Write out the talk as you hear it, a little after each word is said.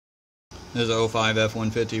This is a 05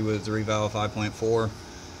 F150 with 3-valve 5.4.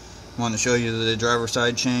 I wanted to show you the driver's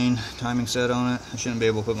side chain timing set on it. I shouldn't be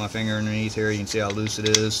able to put my finger underneath here. You can see how loose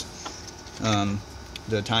it is.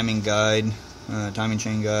 The timing guide, timing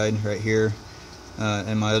chain guide right here.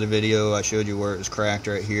 In my other video I showed you where it was cracked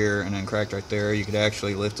right here and then cracked right there. You could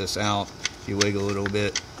actually lift this out if you wiggle a little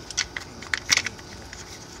bit.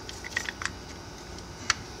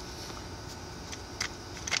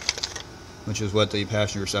 Which is what the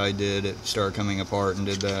passenger side did. It started coming apart and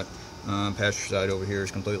did that. Passenger side over here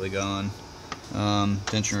is completely gone.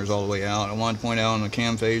 Tensioner is all the way out. I wanted to point out on the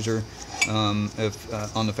cam phaser,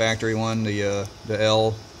 if on the factory one, the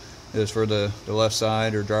L is for the left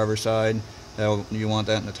side or driver's side. You want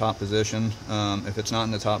that in the top position. If it's not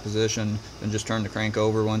in the top position, then just turn the crank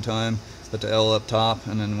over one time, put the L up top,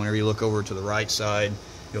 and then whenever you look over to the right side,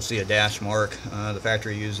 you'll see a dash mark. The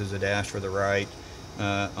factory uses a dash for the right.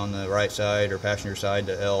 On the right side or passenger side,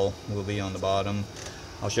 the L will be on the bottom.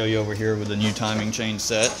 I'll show you over here with the new timing chain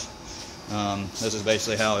set. This is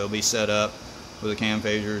basically how it'll be set up with the cam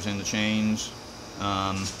phasers and the chains.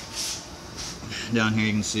 Down here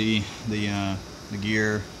you can see the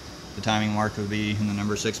gear. The timing mark will be in the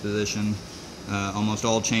number 6 position. Almost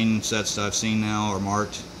all chain sets that I've seen now are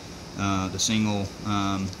marked. The single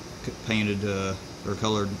painted or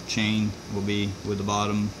colored chain will be with the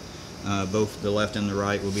bottom. Both the left and the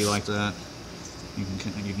right will be like that.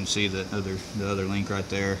 You can see the other link right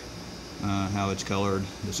there, how it's colored.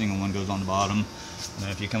 The single one goes on the bottom. And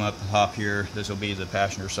if you come up the top here, this will be the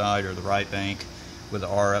passenger side or the right bank with the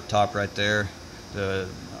R up top right there.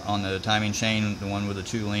 On the timing chain, the one with the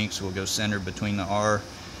 2 links will go centered between the R,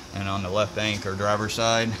 and on the left bank or driver's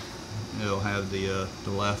side, it'll have the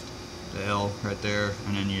left, the L right there,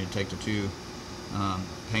 and then you take the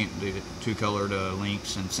paint the 2 colored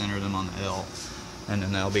links and center them on the L, and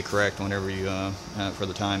then that'll be correct whenever you for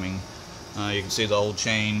the timing. You can see the old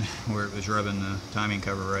chain where it was rubbing the timing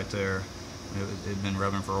cover right there. It had been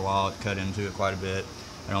rubbing for a while. It cut into it quite a bit.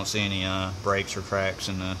 I don't see any breaks or cracks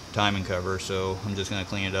in the timing cover, so I'm just going to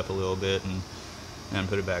clean it up a little bit and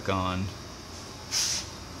put it back on.